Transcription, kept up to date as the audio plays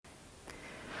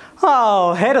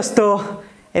হে দোস্ত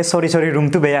সৰি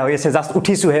ৰুমটো বেয়া হৈ আছে জাষ্ট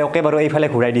উঠিছোহে ওকে বাৰু এইফালে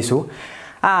ঘূৰাই দিছোঁ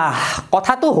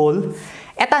কথাটো হ'ল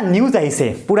এটা নিউজ আহিছে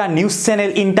পুৰা নিউজ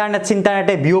চেনেল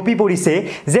ইণ্টাৰনেটে বিয়পি পৰিছে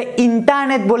যে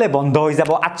ইণ্টাৰনেট বোলে বন্ধ হৈ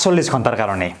যাব 48 ঘণ্টাৰ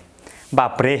কাৰণে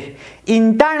বাপৰে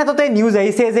ইণ্টাৰনেটতে নিউজ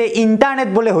আহিছে যে ইণ্টাৰনেট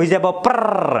বোলে হৈ যাব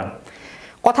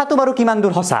কথাটো বাৰু কিমান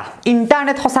দূৰ সঁচা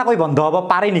ইণ্টাৰনেট সঁচাকৈ বন্ধ হ'ব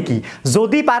পাৰে নেকি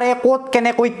যদি পাৰে ক'ত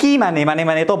কেনেকৈ কি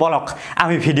মানে তো বলক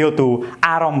আমি ভিডিঅ'টো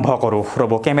আৰম্ভ কৰোঁ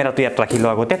ৰ'ব কেমেৰাটো ইয়াত ৰাখি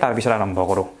লওঁ আগতে তাৰ পিছত আৰম্ভ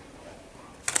কৰোঁ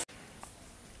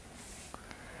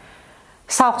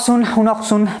চাওকচোন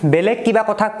শুনকচোন বেলেগ কিবা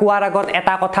কথা কোৱাৰ আগত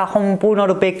এটা কথা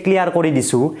সম্পূৰ্ণৰূপে ক্লিয়াৰ কৰি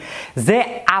দিছোঁ যে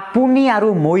আপুনি আৰু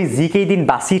মই যিকেইদিন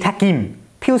বাচি থাকিম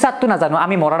ফিউচাৰটো নাজানো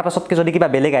আমি মৰাৰ পাছতকে যদি কিবা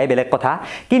বেলেগ আহে বেলেগ কথা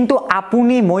কিন্তু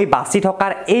আপুনি মই বাচি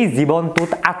থকাৰ এই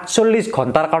জীৱনটোত 48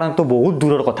 ঘণ্টাৰ কাৰণেতো বহুত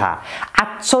দূৰৰ কথা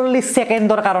 48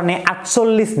 ছেকেণ্ডৰ কাৰণে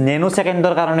 48 নেনো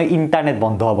ছেকেণ্ডৰ কাৰণে ইণ্টাৰনেট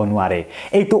বন্ধ হ'ব নোৱাৰে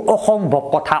এইটো অসম্ভৱ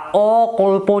কথা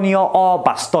অকল্পনীয়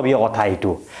অবাস্তৱীয় কথা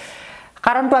এইটো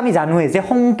কাৰণটো আমি জানোৱে যে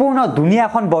সম্পূৰ্ণ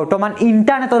দুনিয়াখন বৰ্তমান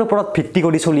ইণ্টাৰনেটৰ ওপৰত ভিত্তি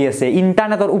কৰি চলি আছে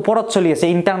ইণ্টাৰনেটৰ ওপৰত চলি আছে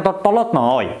ইণ্টাৰনেটৰ তলত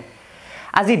নহয়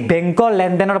আজি বেংকৰ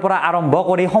লেনদেনৰ পৰা আৰম্ভ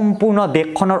কৰি সম্পূৰ্ণ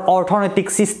দেশখনৰ অৰ্থনৈতিক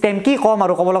সিস্টেম কি কম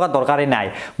আৰু ক'ব লগা দৰকাৰে নাই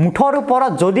মুঠৰ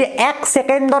ওপৰত যদি 1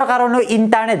 ছেকেণ্ডৰ কাৰণে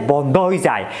ইণ্টাৰনেট বন্ধ হৈ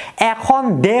যায় এখন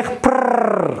দেশ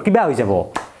কিবা হৈ যাব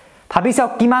ভাবি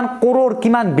চাওক কিমান কৰোৰ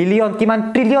কিমান বিলিয়ন কিমান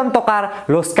ট্ৰিলিয়ন টকাৰ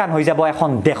লোকচান হৈ যাব এখন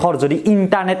দেশৰ যদি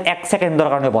ইণ্টাৰনেট 1 ছেকেণ্ডৰ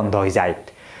কাৰণে বন্ধ হৈ যায়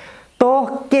তো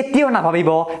কেতিয়াও নাভাবিব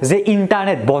যে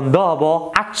ইণ্টাৰনেট বন্ধ হ'ব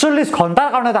 48 ঘণ্টাৰ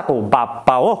কাৰণে তাকো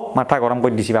বাপ্পা মাথা গৰম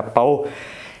কৰি দিছি বাপ্পা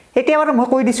এতিয়া বাৰু মই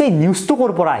কৈ দিছোঁ এই নিউজটো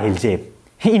ক'ৰ পৰা আহিল যে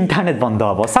ইণ্টাৰনেট বন্ধ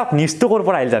হ'ব চাওক নিউজটো ক'ৰ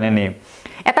পৰা আহিল জানেনে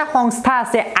এটা সংস্থা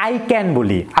আছে আইকেন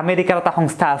বুলি আমেৰিকাৰ এটা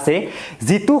সংস্থা আছে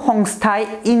যিটো সংস্থাই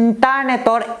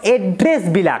ইণ্টাৰনেটৰ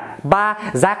এড্ৰেছবিলাক বা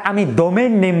যাক আমি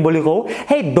ডোমেইন নেম বুলি কওঁ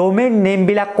সেই ডোমেইন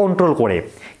নেমবিলাক কণ্ট্ৰল কৰে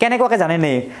কেনেকুৱাকৈ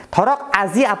জানেনে ধৰক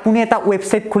আজি আপুনি এটা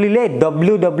ৱেবছাইট খুলিলে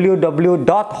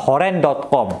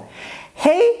www.horen.com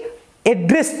সেই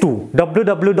এড্ৰেছটো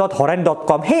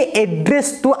www.horen.com সেই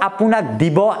এড্ৰেছটো আপোনাক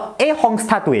দিব এই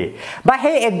সংস্থাটোৱে বা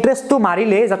সেই এড্ৰেছটো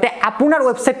মাৰিলে যাতে আপোনাৰ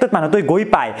ৱেবছাইটটোত মানুহটো গৈ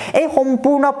পায় এই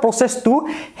সম্পূৰ্ণ প্ৰচেছটো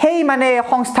সেই মানে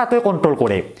সংস্থাটোৱে কণ্ট্ৰল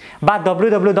কৰে বা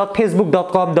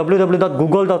www.facebook.com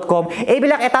www.google.com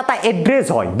এইবিলাক এটা এড্ৰেছ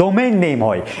হয় ডোমেইন নেম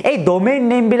হয় এই ডোমেইন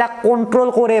নেমবিলাক কণ্ট্ৰল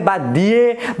কৰে বা দিয়ে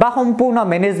বা সম্পূৰ্ণ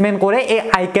মেনেজমেণ্ট কৰে এই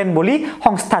আইকেন বুলি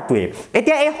সংস্থাটোৱে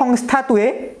এতিয়া এই সংস্থাটোৱে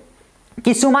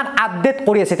কিছুমান আপডেট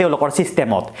কৰি আছে তেওঁলোকৰ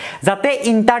সিস্টেমত যাতে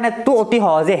ইণ্টাৰনেটটো অতি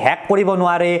সহজে হ্যাক কৰিব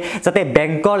নোৱাৰে যাতে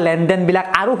বেংকৰ লেনদেনবিলাক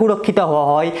আৰু সুৰক্ষিত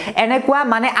হয় এনেকুৱা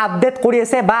মানে আপডেট কৰি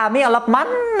আছে বা আমি অলপমান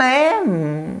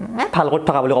ভাল কৰি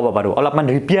থকা বুলি ক'ব পাৰোঁ অলপমান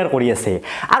ৰিপেয়াৰ কৰি আছে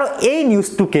আৰু এই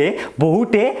নিউজটোকে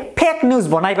বহুতে ফেক নিউজ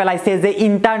বনাই পেলাইছে যে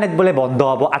ইণ্টাৰনেট বোলে বন্ধ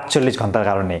হ'ব 48 ঘণ্টাৰ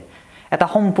কাৰণে এটা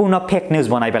সম্পূৰ্ণ ফেক নিউজ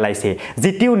বনাই পেলাইছে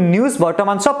যিটো নিউজ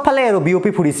বৰ্তমান সবফালে আৰু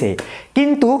বিয়পি ফুৰিছে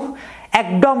কিন্তু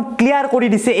একদম ক্লিয়াৰ কৰি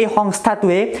দিছে এই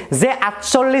সংস্থাটোৱে যে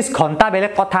 48 ঘণ্টা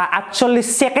বেলেগ কথা 48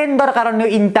 ছেকেণ্ডৰ কাৰণে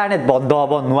ইণ্টাৰনেট বন্ধ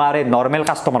হ'ব নোৱাৰে নৰ্মেল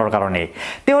কাষ্টমাৰৰ কাৰণে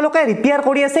তেওঁলোকে ৰিপেয়াৰ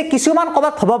কৰি আছে কিছুমান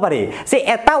ক'বাত হ'ব পাৰে যে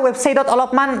এটা ৱেবছাইটত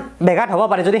অলপমান বেঘাত হ'ব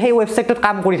পাৰে যদি সেই ৱেবছাইটটোত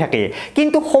কাম কৰি থাকে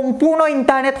কিন্তু সম্পূৰ্ণ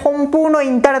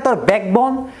ইণ্টাৰনেটৰ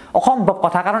বেকবন অসম্ভৱ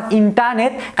কথা কাৰণ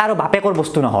ইণ্টাৰনেট কাৰো বাপেকৰ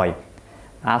বস্তু নহয়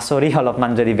সৰি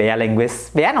অলপমান যদি বেয়া লেংগুৱেজ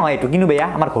বেয়া নহয় এইটো কিন্তু বেয়া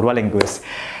আমাৰ ঘৰুৱা লেংগুৱেজ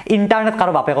ইণ্টাৰনেট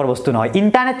কাৰো বাপেকৰ বস্তু নহয়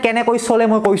ইণ্টাৰনেট কেনেকৈ চলে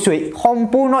মই কৈছোঁ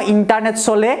সম্পূৰ্ণ ইণ্টাৰনেট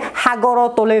চলে সাগৰৰ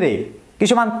তলেৰে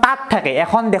কিছুমান তাত থাকে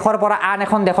এখন দেশৰ পৰা আন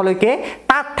এখন দেশলৈকে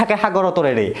তাত থাকে সাগৰৰ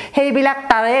তলেৰে সেইবিলাক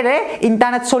তাৰেৰে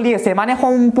ইণ্টাৰনেট চলি আছে মানে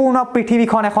সম্পূৰ্ণ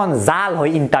পৃথিৱীখন এখন জাল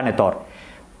হয় ইণ্টাৰনেটৰ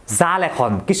জাল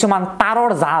এখন কিছুমান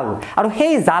তাৰৰ জাল আৰু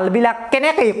সেই জালবিলাক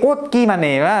কেনেকৈ ক'ত কি মানে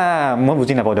মই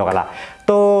বুজি নাপাওঁ দকালা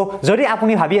তো যদি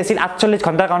আপুনি ভাবি আছিল 48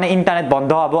 ঘণ্টাৰ কাৰণে ইণ্টাৰনেট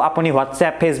বন্ধ হ'ব আপুনি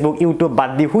হোৱাটছএপ ফেচবুক ইউটিউব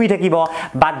বাদ দি শুই থাকিব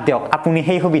বাদ দিয়ক আপুনি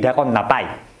সেই সুবিধাকণ নাপায়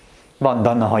বন্ধ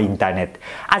নহয় ইণ্টাৰনেট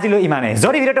আজিলৈ ইমানে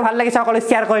যদি ভিডিঅ'টো ভাল লাগিছে সকলোৱে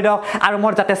শ্বেয়াৰ কৰি দিয়ক আৰু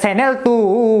মোৰ যাতে চেনেলটো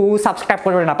ছাবস্ক্ৰাইব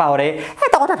কৰিবলৈ নাপাহৰে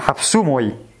এটা কথা ভাবছোঁ মই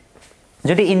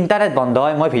যদি ইণ্টাৰনেট বন্ধ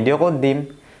হয় মই ভিডিঅ' ক'ত দিম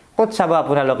ক'ত চাব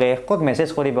আপোনালোকে ক'ত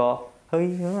মেছেজ কৰিব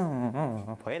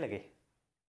ভয়ে লাগে